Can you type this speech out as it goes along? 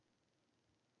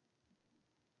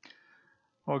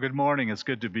Well, good morning. It's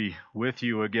good to be with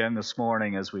you again this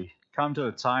morning as we come to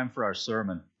the time for our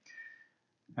sermon.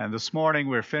 And this morning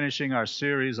we're finishing our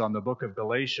series on the book of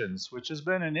Galatians, which has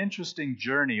been an interesting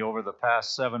journey over the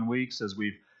past 7 weeks as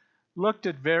we've looked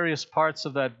at various parts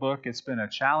of that book. It's been a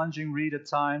challenging read at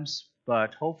times,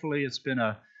 but hopefully it's been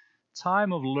a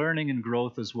time of learning and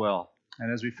growth as well. And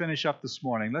as we finish up this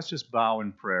morning, let's just bow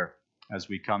in prayer as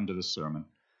we come to the sermon.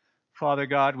 Father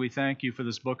God, we thank you for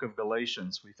this book of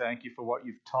Galatians. We thank you for what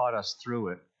you've taught us through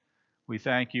it. We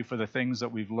thank you for the things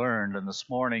that we've learned. And this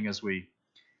morning, as we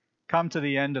come to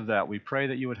the end of that, we pray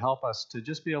that you would help us to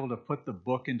just be able to put the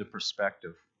book into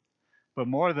perspective. But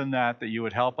more than that, that you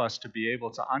would help us to be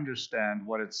able to understand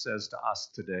what it says to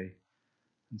us today.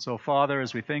 And so, Father,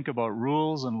 as we think about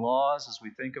rules and laws, as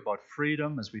we think about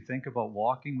freedom, as we think about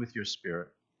walking with your Spirit,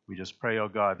 we just pray, oh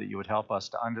God, that you would help us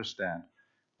to understand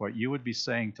what you would be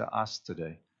saying to us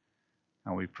today.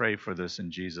 And we pray for this in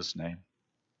Jesus' name.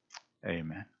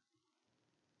 Amen.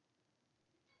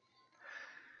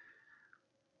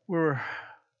 We're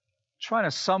trying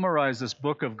to summarize this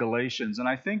book of Galatians, and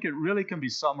I think it really can be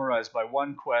summarized by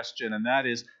one question, and that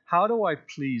is, how do I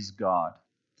please God?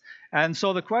 And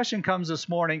so the question comes this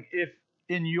morning, if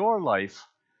in your life,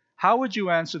 how would you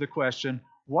answer the question,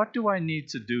 what do I need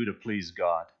to do to please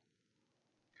God?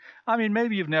 I mean,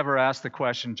 maybe you've never asked the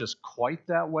question just quite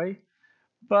that way,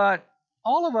 but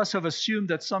all of us have assumed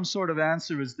that some sort of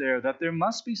answer is there, that there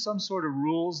must be some sort of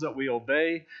rules that we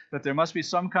obey, that there must be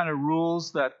some kind of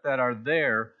rules that are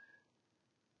there,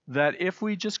 that if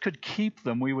we just could keep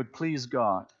them, we would please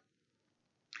God.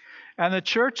 And the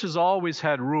church has always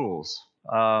had rules.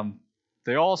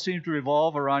 They all seem to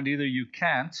revolve around either you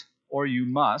can't or you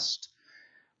must.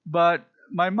 But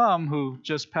my mom, who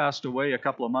just passed away a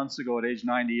couple of months ago at age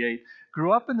 98,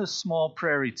 grew up in this small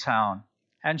prairie town.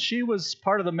 And she was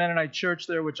part of the Mennonite church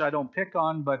there, which I don't pick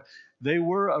on, but they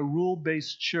were a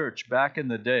rule-based church back in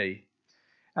the day.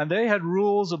 And they had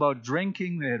rules about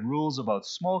drinking, they had rules about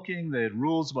smoking, they had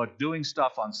rules about doing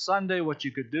stuff on Sunday, what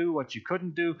you could do, what you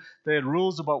couldn't do. They had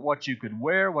rules about what you could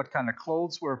wear, what kind of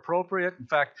clothes were appropriate. In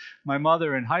fact, my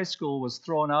mother in high school was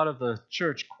thrown out of the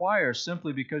church choir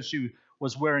simply because she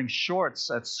was wearing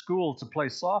shorts at school to play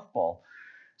softball.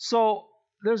 So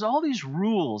there's all these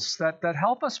rules that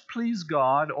help us please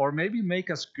God or maybe make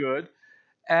us good.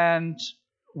 And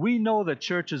we know that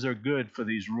churches are good for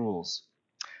these rules.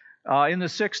 In the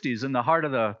 60s, in the heart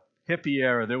of the hippie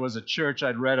era, there was a church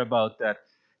I'd read about that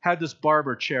had this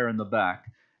barber chair in the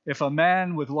back. If a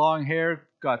man with long hair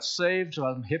got saved,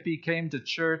 a hippie came to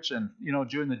church, and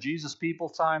during the Jesus People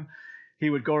time, he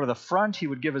would go to the front, he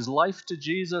would give his life to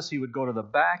Jesus, he would go to the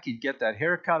back, he'd get that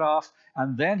hair cut off,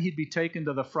 and then he'd be taken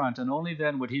to the front, and only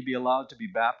then would he be allowed to be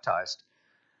baptized.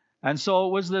 And so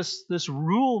it was this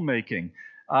rule making.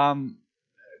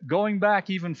 Going back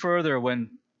even further,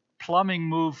 when plumbing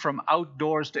moved from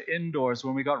outdoors to indoors,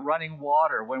 when we got running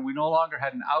water, when we no longer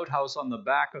had an outhouse on the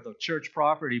back of the church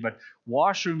property, but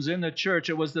washrooms in the church,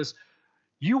 it was this,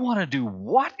 you want to do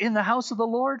what in the house of the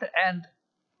Lord? And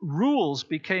rules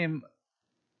became,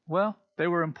 well, they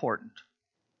were important.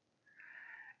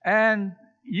 And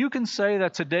you can say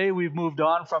that today we've moved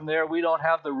on from there, we don't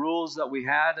have the rules that we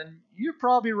had, and you're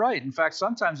probably right. In fact,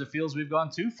 sometimes it feels we've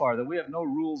gone too far, that we have no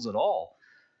rules at all.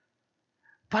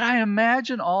 But I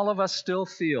imagine all of us still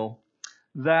feel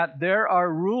that there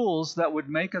are rules that would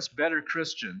make us better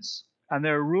Christians, and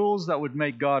there are rules that would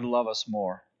make God love us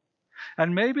more.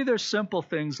 And maybe there's simple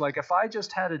things like if I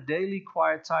just had a daily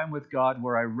quiet time with God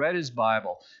where I read His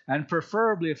Bible, and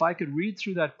preferably if I could read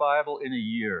through that Bible in a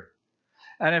year,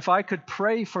 and if I could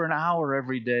pray for an hour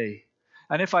every day,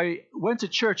 and if I went to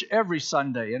church every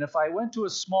Sunday, and if I went to a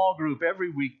small group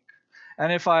every week,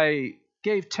 and if I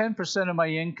gave 10% of my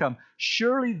income,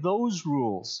 surely those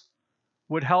rules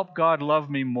would help God love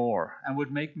me more and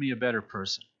would make me a better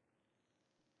person.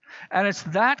 And it's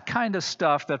that kind of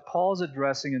stuff that Paul's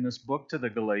addressing in this book to the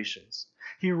Galatians.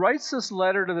 He writes this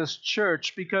letter to this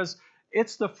church because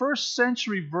it's the first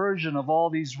century version of all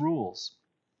these rules.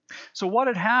 So what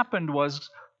had happened was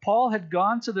Paul had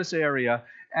gone to this area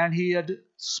and he had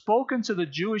spoken to the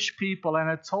Jewish people and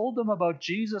had told them about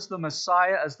Jesus the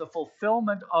Messiah as the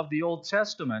fulfillment of the Old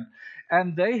Testament.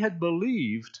 And they had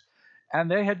believed and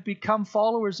they had become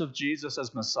followers of Jesus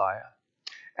as Messiah.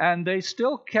 And they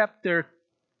still kept their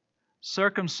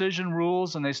circumcision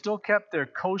rules and they still kept their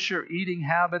kosher eating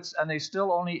habits and they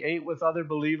still only ate with other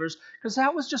believers because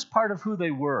that was just part of who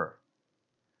they were.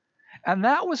 And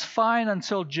that was fine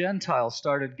until Gentiles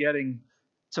started getting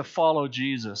to follow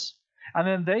Jesus. And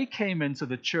then they came into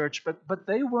the church, but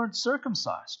they weren't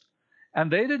circumcised. And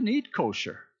they didn't eat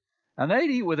kosher. And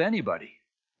they'd eat with anybody.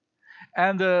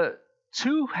 And the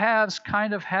two halves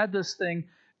kind of had this thing.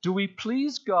 Do we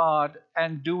please God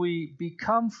and do we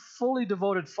become fully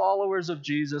devoted followers of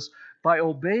Jesus by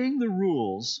obeying the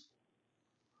rules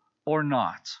or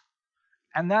not?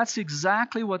 And that's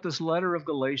exactly what this letter of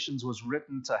Galatians was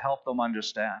written to help them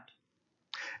understand.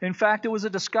 In fact, it was a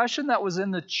discussion that was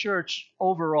in the church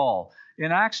overall.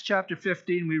 In Acts chapter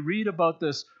 15, we read about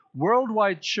this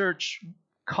worldwide church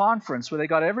conference where they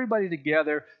got everybody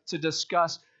together to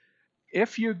discuss,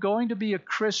 if you're going to be a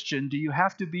Christian, do you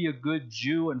have to be a good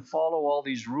Jew and follow all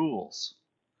these rules?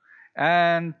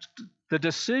 And the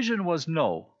decision was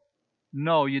no.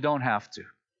 No, you don't have to.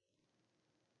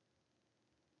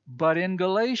 But in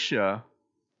Galatia,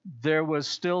 there was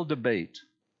still debate.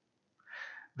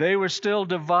 They were still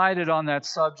divided on that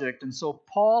subject. And so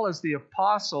Paul, as the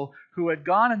apostle who had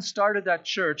gone and started that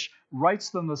church, writes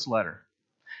them this letter.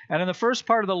 And in the first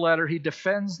part of the letter, he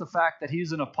defends the fact that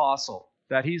he's an apostle,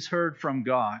 that he's heard from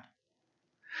God.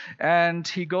 And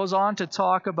he goes on to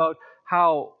talk about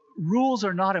how rules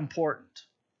are not important,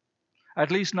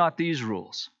 at least not these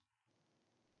rules.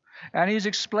 And he's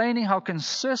explaining how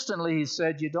consistently he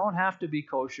said, you don't have to be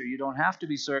kosher, you don't have to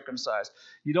be circumcised,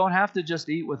 you don't have to just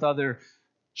eat with other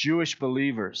Jewish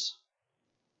believers.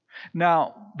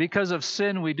 Now, because of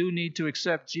sin, we do need to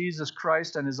accept Jesus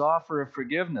Christ and his offer of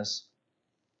forgiveness.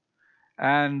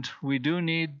 And we do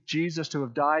need Jesus to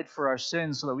have died for our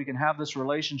sins so that we can have this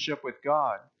relationship with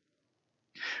God.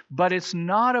 But it's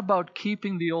not about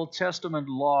keeping the Old Testament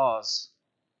laws.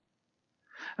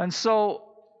 And so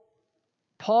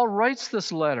Paul writes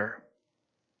this letter.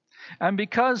 And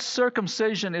because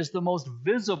circumcision is the most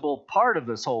visible part of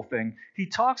this whole thing, he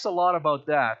talks a lot about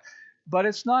that. But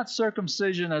it's not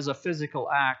circumcision as a physical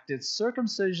act. It's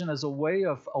circumcision as a way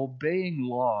of obeying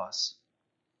laws.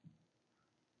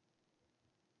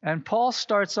 And Paul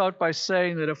starts out by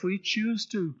saying that if we choose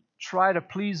to try to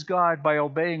please God by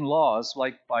obeying laws,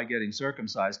 like by getting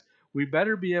circumcised, we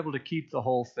better be able to keep the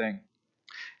whole thing.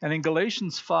 And in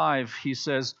Galatians 5, he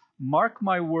says, "Mark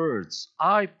my words,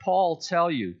 I, Paul,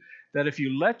 tell you that if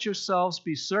you let yourselves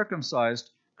be circumcised,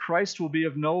 Christ will be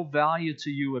of no value to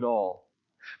you at all.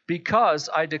 Because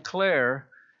I declare,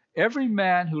 every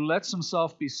man who lets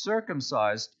himself be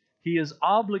circumcised, he is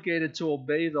obligated to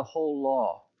obey the whole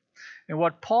law." And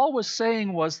what Paul was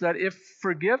saying was that if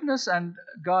forgiveness and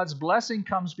God's blessing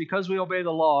comes because we obey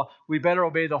the law, we better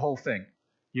obey the whole thing.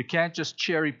 You can't just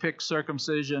cherry pick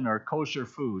circumcision or kosher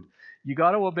food. You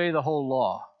got to obey the whole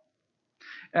law.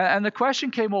 And the question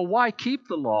came, well, why keep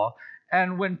the law?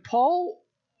 And when Paul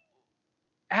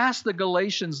asked the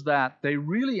Galatians that, they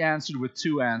really answered with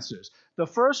two answers. The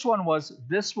first one was,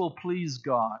 this will please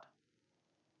God.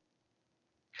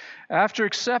 After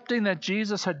accepting that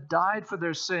Jesus had died for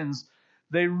their sins,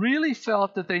 they really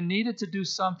felt that they needed to do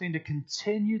something to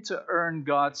continue to earn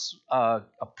God's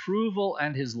approval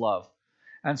and his love.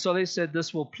 And so they said,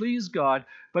 this will please God.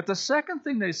 But the second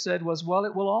thing they said was, well,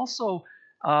 it will also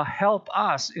help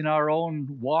us in our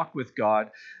own walk with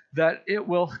God, that it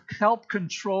will help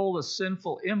control the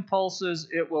sinful impulses.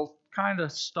 It will kind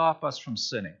of stop us from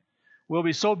sinning. We'll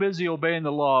be so busy obeying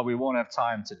the law, we won't have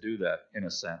time to do that, in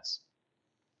a sense.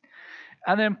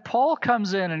 And then Paul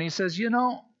comes in and he says,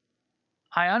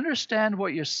 I understand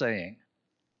what you're saying,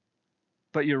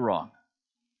 but you're wrong.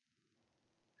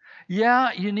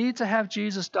 Yeah, you need to have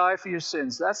Jesus die for your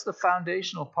sins. That's the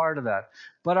foundational part of that.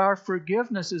 But our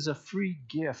forgiveness is a free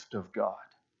gift of God.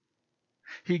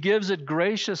 He gives it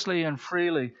graciously and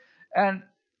freely. And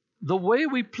the way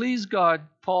we please God,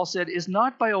 Paul said, is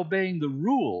not by obeying the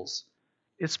rules.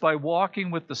 It's by walking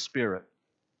with the Spirit.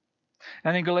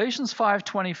 And in Galatians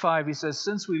 5:25, he says,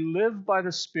 since we live by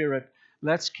the Spirit,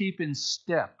 let's keep in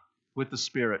step with the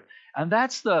Spirit. And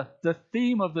that's the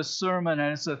theme of the sermon,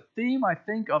 and it's a theme, I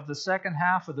think, of the second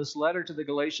half of this letter to the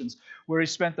Galatians, where he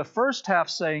spent the first half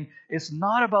saying, it's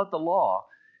not about the law.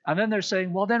 And then they're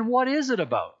saying, well, then what is it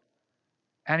about?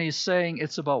 And he's saying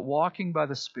it's about walking by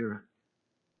the Spirit.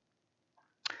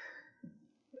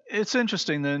 It's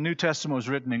interesting, the New Testament was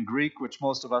written in Greek, which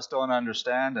most of us don't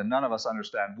understand, and none of us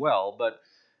understand well,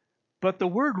 but the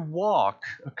word walk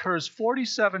occurs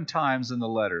 47 times in the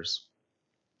letters.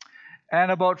 And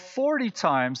about 40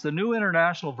 times, the New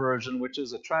International Version, which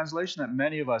is a translation that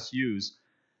many of us use,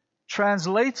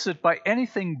 translates it by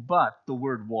anything but the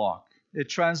word walk. It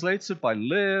translates it by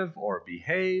live or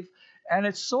behave, and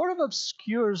it sort of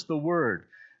obscures the word.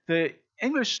 The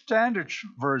English Standard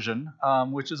Version,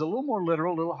 which is a little more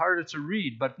literal, a little harder to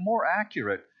read, but more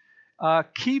accurate,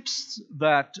 keeps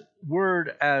that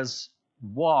word as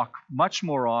walk much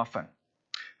more often.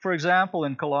 For example,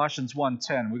 in Colossians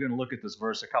 1:10, we're going to look at this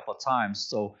verse a couple of times.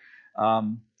 So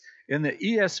In the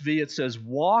ESV, it says,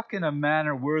 walk in a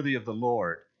manner worthy of the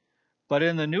Lord. But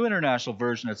in the New International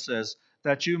Version, it says,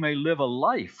 that you may live a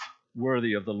life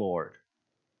worthy of the Lord.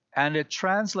 And it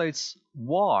translates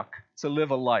walk to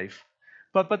live a life.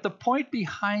 But the point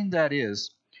behind that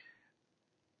is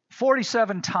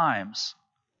 47 times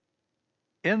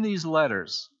in these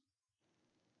letters,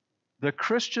 the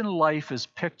Christian life is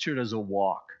pictured as a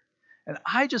walk. And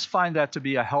I just find that to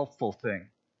be a helpful thing.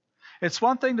 It's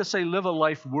one thing to say live a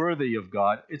life worthy of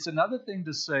God. It's another thing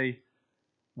to say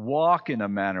walk in a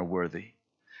manner worthy.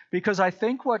 Because I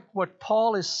think what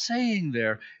Paul is saying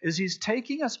there is he's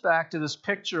taking us back to this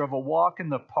picture of a walk in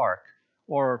the park,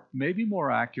 or maybe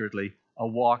more accurately, a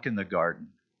walk in the garden.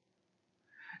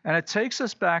 And it takes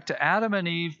us back to Adam and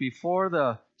Eve before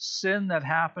the sin that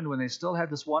happened, when they still had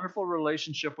this wonderful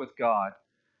relationship with God,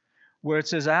 where it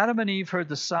says Adam and Eve heard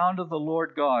the sound of the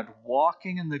Lord God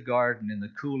walking in the garden in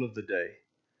the cool of the day.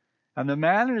 And the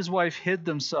man and his wife hid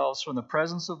themselves from the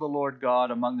presence of the Lord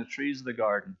God among the trees of the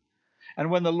garden. And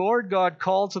when the Lord God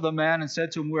called to the man and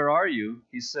said to him, where are you?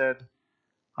 He said,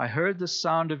 I heard the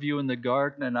sound of you in the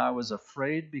garden, and I was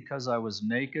afraid because I was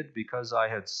naked, because I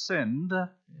had sinned,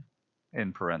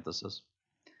 in parenthesis,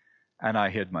 and I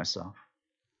hid myself.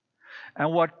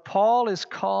 And what Paul is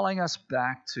calling us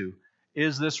back to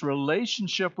is this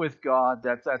relationship with God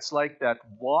that's like that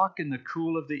walk in the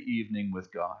cool of the evening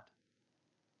with God.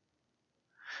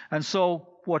 And so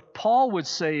what Paul would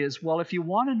say is, well, if you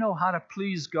want to know how to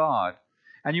please God,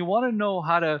 and you want to know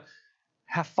how to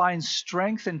find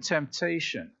strength in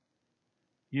temptation,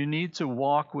 you need to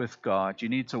walk with God. You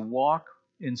need to walk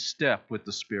in step with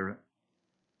the Spirit.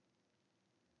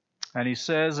 And he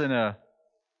says in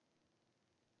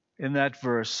that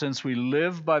verse, since we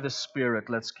live by the Spirit,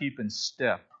 let's keep in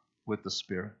step with the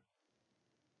Spirit.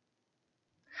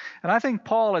 And I think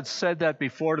Paul had said that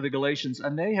before to the Galatians,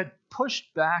 and they had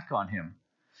pushed back on him.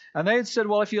 And they had said,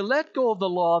 well, if you let go of the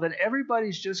law, then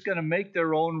everybody's just going to make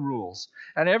their own rules.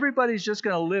 And everybody's just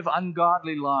going to live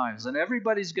ungodly lives. And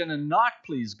everybody's going to not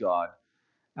please God.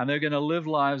 And they're going to live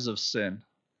lives of sin.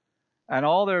 And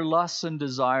all their lusts and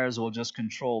desires will just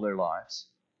control their lives.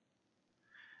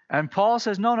 And Paul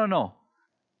says, no.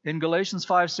 In Galatians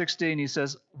 5:16, he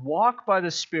says, walk by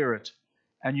the Spirit,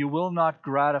 and you will not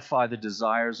gratify the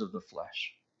desires of the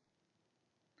flesh.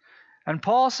 And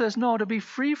Paul says, no, to be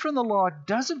free from the law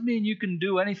doesn't mean you can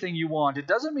do anything you want. It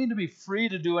doesn't mean to be free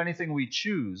to do anything we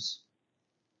choose.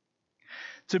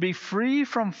 To be free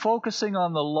from focusing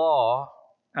on the law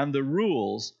and the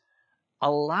rules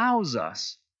allows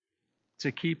us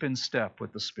to keep in step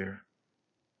with the Spirit.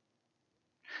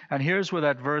 And here's where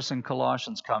that verse in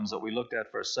Colossians comes that we looked at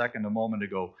for a second a moment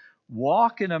ago.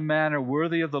 Walk in a manner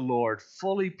worthy of the Lord,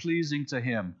 fully pleasing to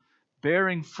Him,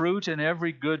 bearing fruit in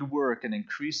every good work and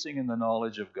increasing in the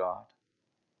knowledge of God.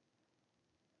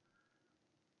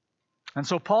 And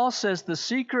so Paul says the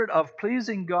secret of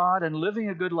pleasing God and living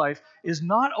a good life is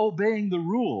not obeying the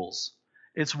rules.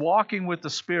 It's walking with the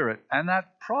Spirit. And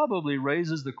that probably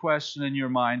raises the question in your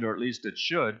mind, or at least it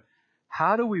should,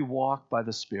 how do we walk by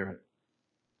the Spirit?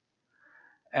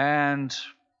 And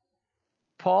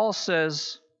Paul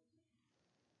says,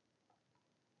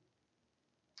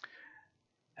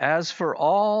 as for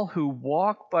all who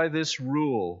walk by this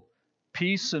rule,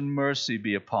 peace and mercy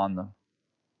be upon them.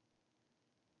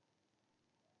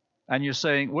 And you're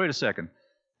saying, wait a second.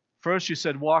 First you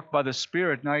said walk by the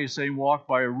Spirit. Now you're saying walk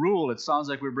by a rule. It sounds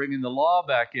like we're bringing the law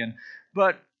back in.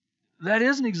 But that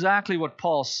isn't exactly what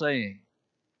Paul's saying.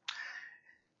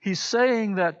 He's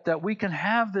saying that we can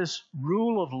have this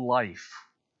rule of life.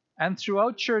 And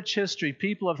throughout church history,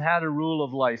 people have had a rule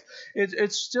of life.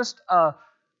 It's just a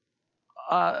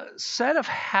set of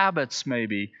habits,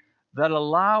 maybe, that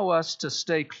allow us to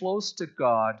stay close to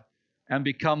God and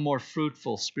become more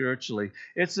fruitful spiritually.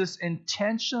 It's this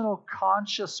intentional,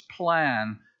 conscious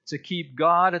plan to keep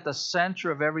God at the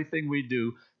center of everything we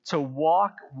do, to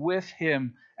walk with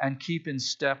Him and keep in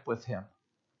step with Him.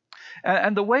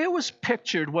 And the way it was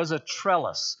pictured was a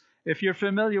trellis. If you're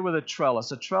familiar with a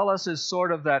trellis is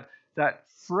sort of that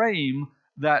frame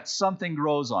that something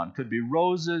grows on. It could be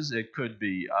roses, it could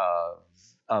be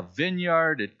a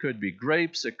vineyard, it could be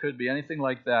grapes, it could be anything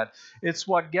like that. It's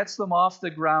what gets them off the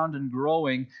ground and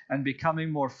growing and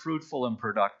becoming more fruitful and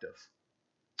productive.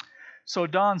 So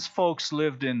Don's folks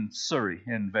lived in Surrey,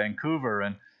 in Vancouver,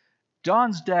 and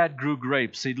Don's dad grew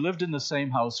grapes. He'd lived in the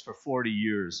same house for 40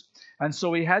 years. And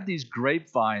so he had these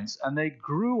grapevines, and they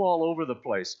grew all over the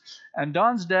place. And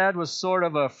Don's dad was sort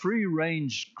of a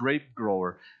free-range grape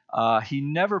grower. He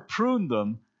never pruned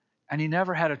them, and he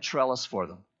never had a trellis for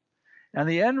them. And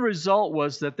the end result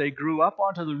was that they grew up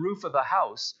onto the roof of the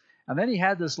house, And then he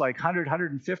had this like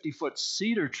 150-foot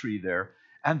cedar tree there,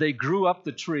 and they grew up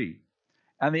the tree.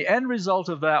 And the end result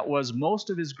of that was most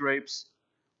of his grapes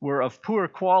were of poor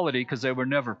quality because they were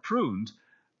never pruned,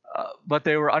 but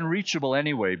they were unreachable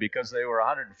anyway because they were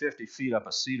 150 feet up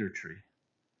a cedar tree.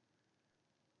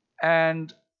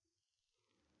 And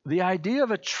the idea of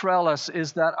a trellis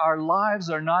is that our lives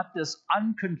are not this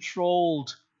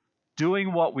uncontrolled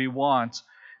doing what we want,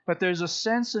 but there's a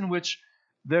sense in which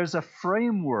there's a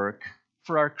framework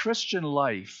for our Christian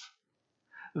life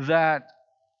that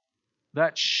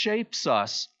shapes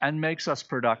us and makes us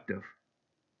productive.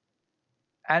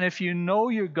 And if you know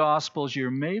your Gospels,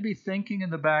 you're maybe thinking in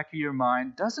the back of your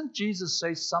mind, doesn't Jesus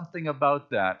say something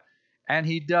about that? And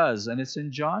he does, and it's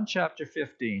in John chapter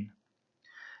 15.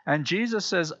 And Jesus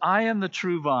says, I am the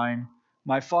true vine,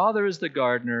 my Father is the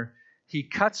gardener. He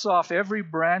cuts off every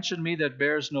branch in me that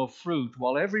bears no fruit,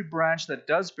 while every branch that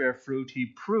does bear fruit he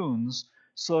prunes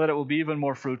so that it will be even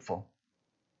more fruitful.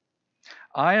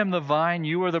 I am the vine,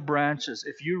 you are the branches.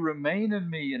 If you remain in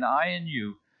me and I in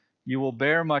you, you will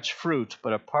bear much fruit,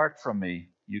 but apart from me,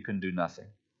 you can do nothing.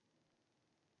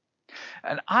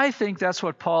 And I think that's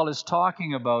what Paul is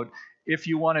talking about. If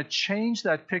you want to change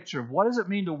that picture of what does it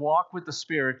mean to walk with the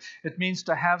Spirit, it means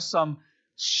to have some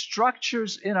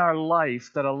structures in our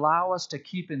life that allow us to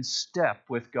keep in step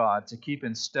with God, to keep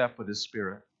in step with His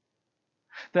Spirit.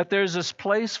 That there's this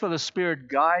place for the Spirit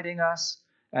guiding us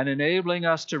and enabling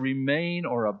us to remain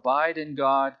or abide in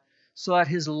God so that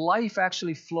His life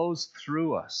actually flows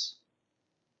through us.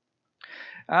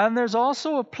 And there's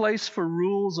also a place for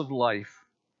rules of life,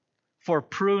 for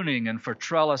pruning and for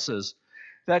trellises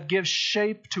that give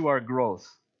shape to our growth.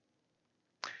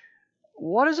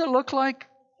 What does it look like?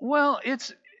 Well,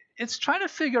 it's trying to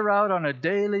figure out on a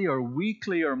daily or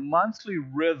weekly or monthly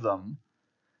rhythm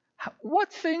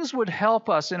what things would help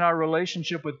us in our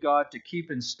relationship with God to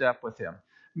keep in step with Him.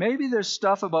 Maybe there's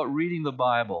stuff about reading the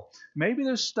Bible. Maybe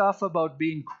there's stuff about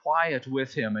being quiet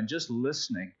with Him and just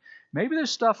listening. Maybe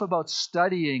there's stuff about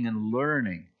studying and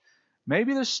learning.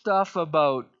 Maybe there's stuff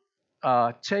about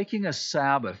taking a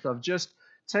Sabbath, of just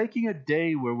taking a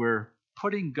day where we're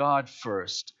putting God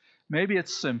first. Maybe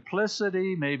it's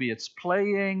simplicity, maybe it's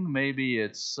playing, maybe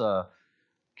it's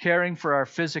caring for our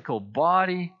physical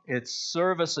body, it's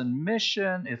service and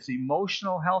mission, it's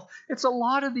emotional health. It's a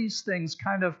lot of these things,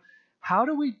 kind of, how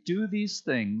do we do these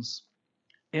things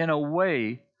in a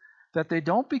way that they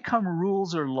don't become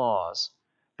rules or laws,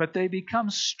 but they become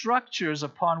structures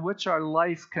upon which our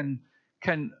life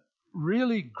can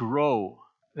really grow,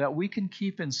 that we can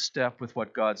keep in step with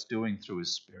what God's doing through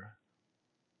His Spirit.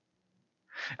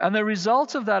 And the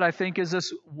result of that, I think, is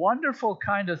this wonderful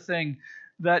kind of thing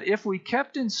that if we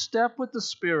kept in step with the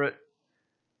Spirit,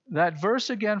 that verse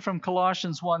again from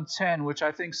Colossians 1:10, which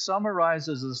I think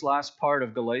summarizes this last part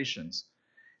of Galatians,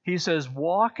 he says,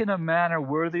 walk in a manner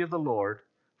worthy of the Lord,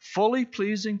 fully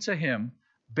pleasing to Him,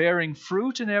 bearing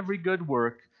fruit in every good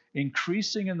work,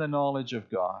 increasing in the knowledge of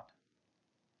God.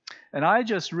 And I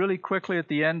just really quickly at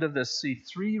the end of this see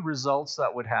three results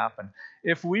that would happen.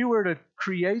 If we were to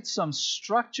create some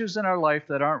structures in our life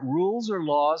that aren't rules or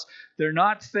laws, they're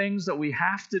not things that we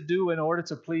have to do in order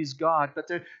to please God, but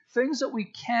they're things that we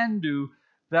can do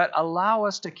that allow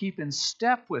us to keep in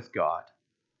step with God.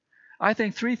 I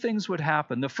think three things would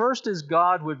happen. The first is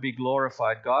God would be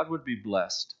glorified. God would be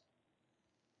blessed.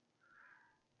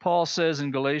 Paul says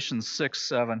in Galatians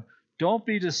 6:7, don't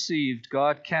be deceived.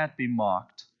 God can't be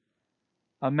mocked.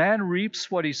 A man reaps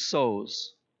what he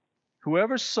sows.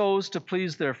 Whoever sows to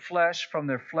please their flesh, from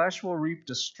their flesh will reap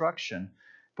destruction.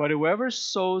 But whoever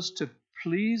sows to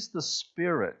please the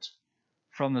Spirit,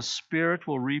 from the Spirit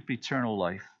will reap eternal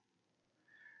life.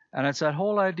 And it's that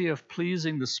whole idea of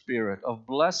pleasing the Spirit, of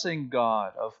blessing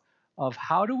God, of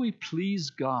how do we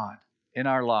please God in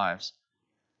our lives.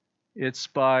 It's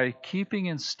by keeping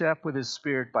in step with His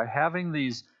Spirit, by having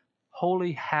these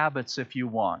holy habits, if you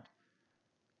want,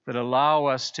 that allow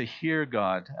us to hear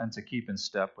God and to keep in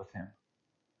step with Him.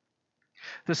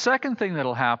 The second thing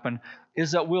that'll happen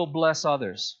is that we'll bless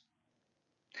others.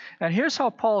 And here's how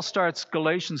Paul starts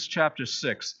Galatians chapter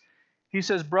 6. He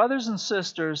says, brothers and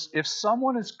sisters, if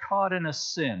someone is caught in a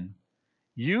sin,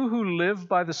 you who live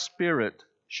by the Spirit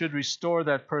should restore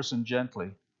that person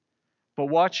gently. But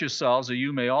watch yourselves, or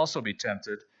you may also be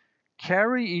tempted.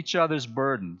 Carry each other's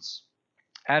burdens,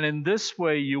 and in this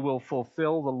way you will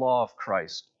fulfill the law of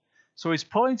Christ. So he's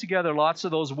pulling together lots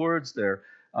of those words there.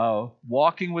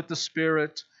 Walking with the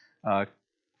Spirit,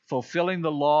 fulfilling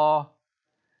the law.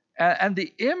 And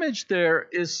the image there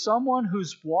is someone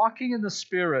who's walking in the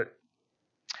Spirit.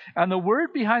 And the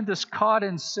word behind this caught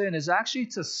in sin is actually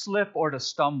to slip or to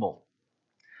stumble.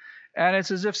 And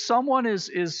it's as if someone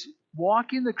is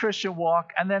walking the Christian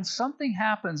walk, and then something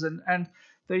happens, and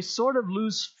they sort of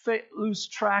lose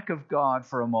track of God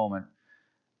for a moment.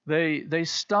 They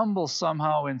stumble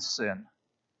somehow in sin.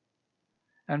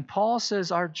 And Paul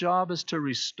says our job is to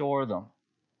restore them.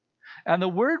 And the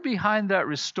word behind that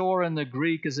restore in the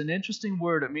Greek is an interesting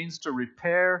word. It means to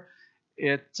repair.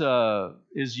 It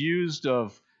is used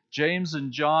of James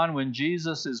and John when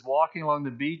Jesus is walking along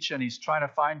the beach and he's trying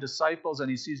to find disciples and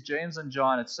he sees James and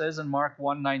John. It says in Mark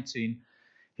 1:19,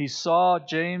 he saw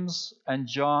James and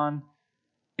John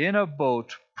in a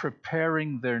boat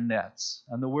preparing their nets.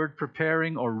 And the word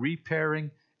preparing or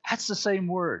repairing, that's the same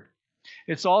word.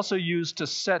 It's also used to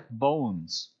set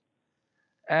bones.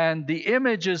 And the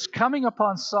image is coming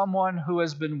upon someone who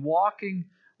has been walking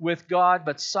with God,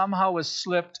 but somehow has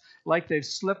slipped, like they've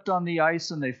slipped on the ice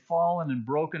and they've fallen and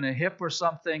broken a hip or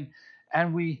something.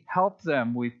 And we help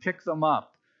them, we pick them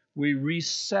up, we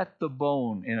reset the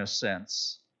bone in a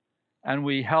sense. And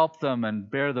we help them and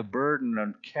bear the burden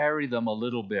and carry them a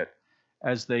little bit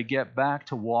as they get back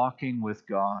to walking with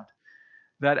God.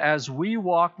 That as we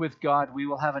walk with God, we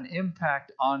will have an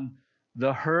impact on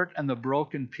the hurt and the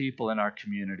broken people in our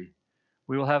community.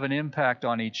 We will have an impact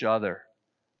on each other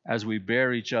as we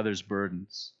bear each other's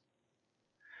burdens.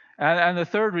 And the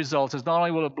third result is not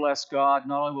only will it bless God,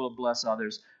 not only will it bless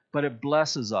others, but it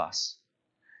blesses us.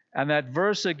 And that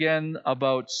verse again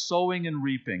about sowing and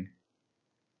reaping.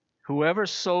 Whoever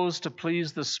sows to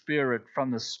please the Spirit, from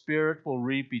the Spirit will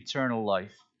reap eternal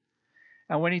life.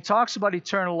 And when he talks about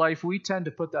eternal life, we tend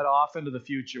to put that off into the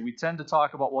future. We tend to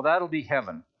talk about, well, that'll be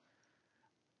heaven.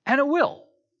 And it will.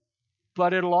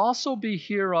 But it'll also be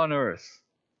here on earth.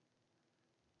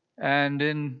 And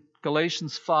in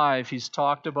Galatians 5, he's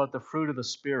talked about the fruit of the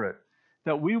Spirit.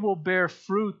 That we will bear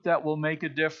fruit that will make a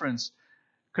difference.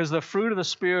 Because the fruit of the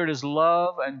Spirit is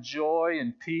love and joy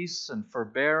and peace and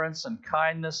forbearance and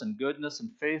kindness and goodness and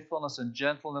faithfulness and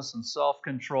gentleness and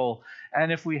self-control.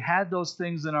 And if we had those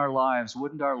things in our lives,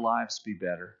 wouldn't our lives be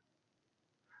better?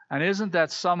 And isn't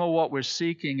that some of what we're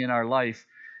seeking in our life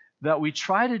that we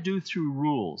try to do through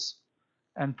rules?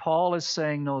 And Paul is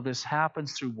saying, no, this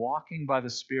happens through walking by the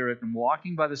Spirit. And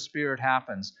walking by the Spirit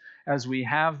happens as we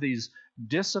have these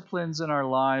disciplines in our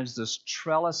lives, this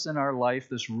trellis in our life,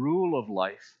 this rule of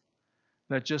life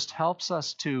that just helps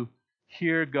us to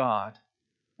hear God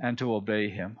and to obey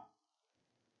Him.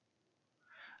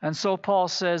 And so Paul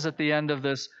says at the end of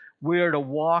this, we are to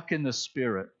walk in the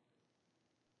Spirit.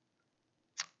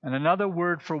 And another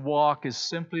word for walk is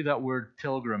simply that word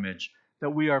pilgrimage,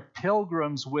 that we are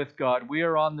pilgrims with God. We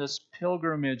are on this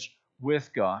pilgrimage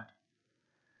with God.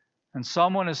 And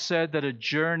someone has said that a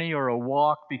journey or a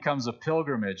walk becomes a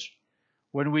pilgrimage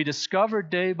when we discover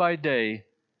day by day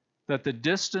that the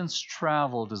distance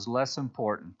traveled is less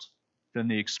important than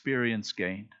the experience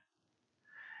gained.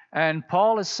 And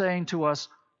Paul is saying to us,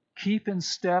 keep in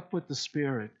step with the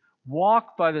Spirit.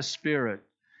 Walk by the Spirit.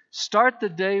 Start the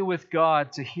day with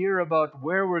God to hear about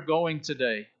where we're going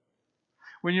today.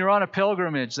 When you're on a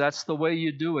pilgrimage, that's the way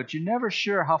you do it. You're never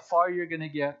sure how far you're going to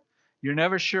get. You're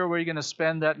never sure where you're going to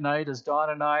spend that night. As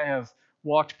Don and I have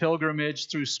walked pilgrimage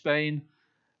through Spain,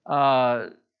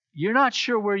 you're not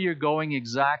sure where you're going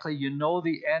exactly. You know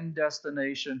the end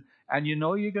destination, and you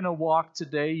know you're going to walk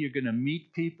today. You're going to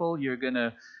meet people. You're going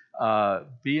to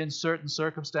be in certain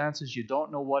circumstances. You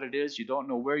don't know what it is. You don't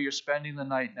know where you're spending the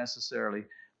night necessarily,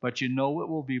 but you know it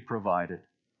will be provided.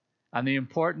 And the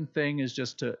important thing is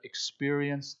just to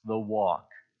experience the walk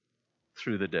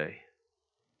through the day.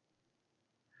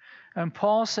 And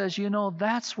Paul says,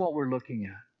 that's what we're looking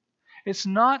at. It's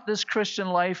not this Christian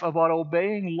life about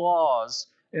obeying laws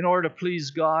in order to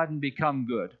please God and become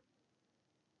good.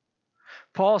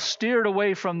 Paul steered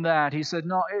away from that. He said,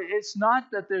 no, it's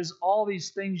not that there's all these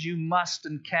things you must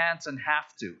and can't and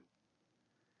have to.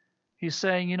 He's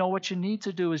saying, what you need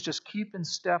to do is just keep in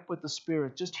step with the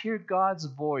Spirit. Just hear God's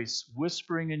voice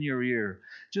whispering in your ear.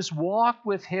 Just walk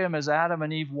with Him as Adam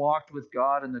and Eve walked with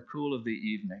God in the cool of the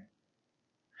evening.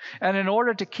 And in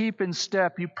order to keep in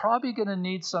step, you're probably going to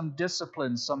need some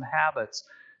discipline, some habits,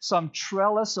 some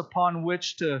trellis upon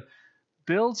which to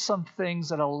build some things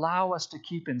that allow us to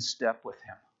keep in step with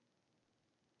Him.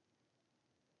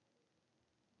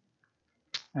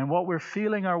 And what we're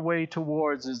feeling our way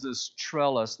towards is this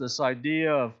trellis, this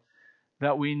idea of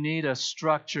that we need a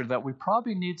structure, that we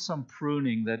probably need some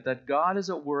pruning, that God is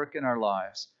at work in our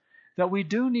lives, that we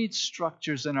do need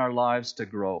structures in our lives to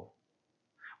grow.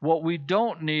 What we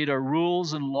don't need are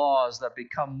rules and laws that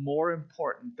become more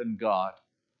important than God.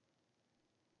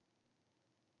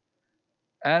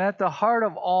 And at the heart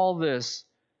of all this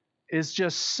is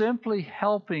just simply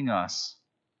helping us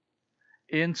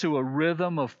into a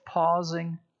rhythm of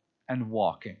pausing and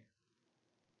walking.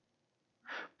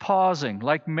 Pausing,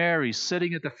 like Mary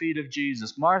sitting at the feet of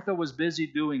Jesus. Martha was busy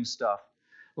doing stuff.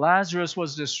 Lazarus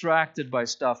was distracted by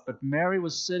stuff, but Mary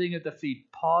was sitting at the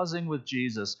feet, pausing with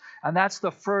Jesus. And that's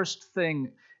the first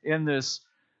thing in this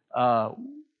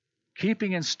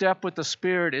keeping in step with the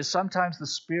Spirit, is sometimes the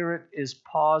Spirit is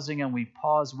pausing and we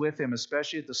pause with Him,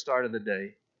 especially at the start of the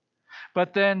day.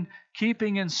 But then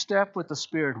keeping in step with the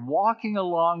Spirit, walking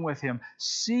along with Him,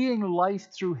 seeing life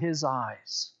through His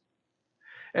eyes.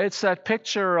 It's that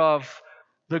picture of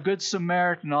the Good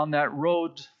Samaritan on that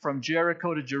road from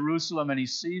Jericho to Jerusalem, and he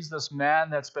sees this man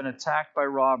that's been attacked by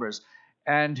robbers,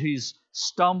 and he's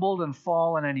stumbled and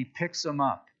fallen, and he picks him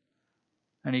up,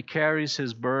 and he carries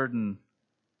his burden,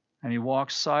 and he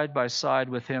walks side by side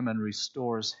with him and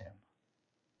restores him.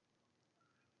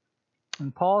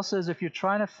 And Paul says, if you're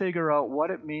trying to figure out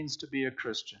what it means to be a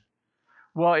Christian,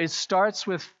 well, it starts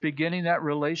with beginning that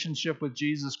relationship with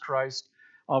Jesus Christ,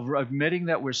 of admitting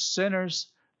that we're sinners,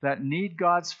 that need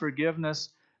God's forgiveness,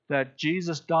 that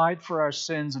Jesus died for our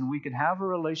sins, and we can have a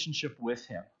relationship with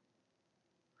Him.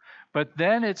 But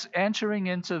then it's entering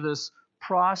into this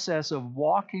process of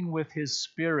walking with His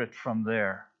Spirit from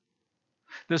there.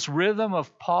 This rhythm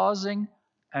of pausing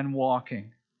and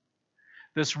walking.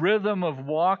 This rhythm of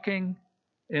walking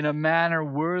in a manner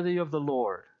worthy of the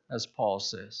Lord, as Paul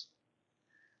says.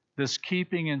 This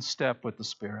keeping in step with the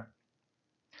Spirit.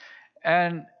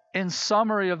 And in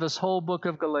summary of this whole book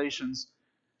of Galatians,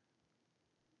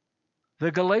 the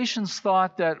Galatians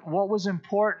thought that what was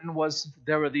important was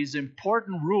there were these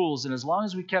important rules, and as long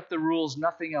as we kept the rules,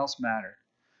 nothing else mattered.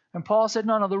 And Paul said,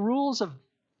 no, the rules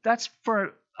that's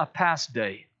for a past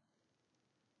day.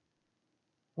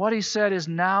 What he said is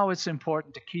now it's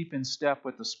important to keep in step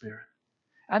with the Spirit.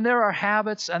 And there are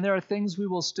habits and there are things we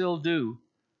will still do,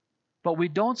 but we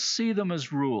don't see them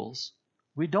as rules.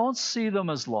 We don't see them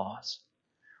as laws.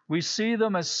 We see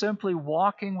them as simply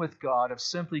walking with God, of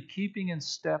simply keeping in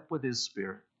step with His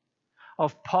Spirit,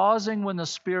 of pausing when the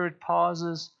Spirit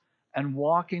pauses and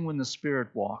walking when the Spirit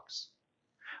walks,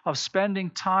 of spending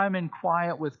time in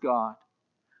quiet with God,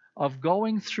 of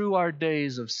going through our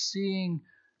days, of seeing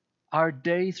our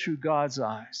day through God's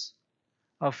eyes,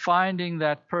 of finding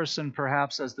that person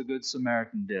perhaps as the Good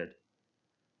Samaritan did,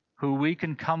 who we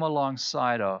can come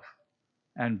alongside of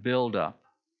and build up,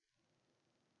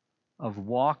 of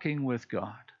walking with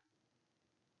God.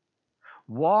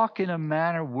 Walk in a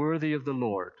manner worthy of the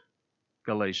Lord,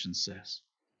 Galatians says.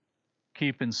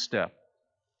 Keep in step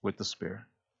with the Spirit.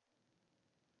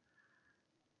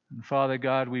 And Father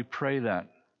God, we pray that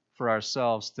for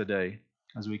ourselves today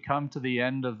as we come to the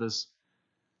end of this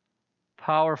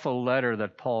powerful letter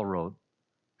that Paul wrote.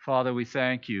 Father, we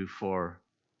thank You for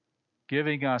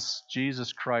giving us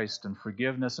Jesus Christ and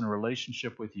forgiveness and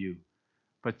relationship with You.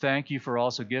 But thank You for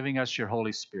also giving us Your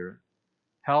Holy Spirit.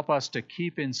 Help us to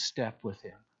keep in step with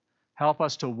Him. Help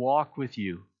us to walk with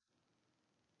You,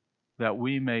 that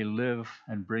we may live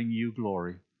and bring You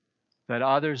glory, that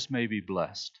others may be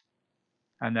blessed,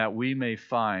 and that we may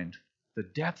find the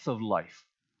depth of life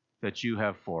that You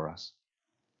have for us.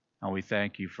 And we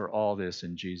thank You for all this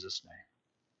in Jesus'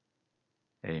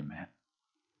 name. Amen.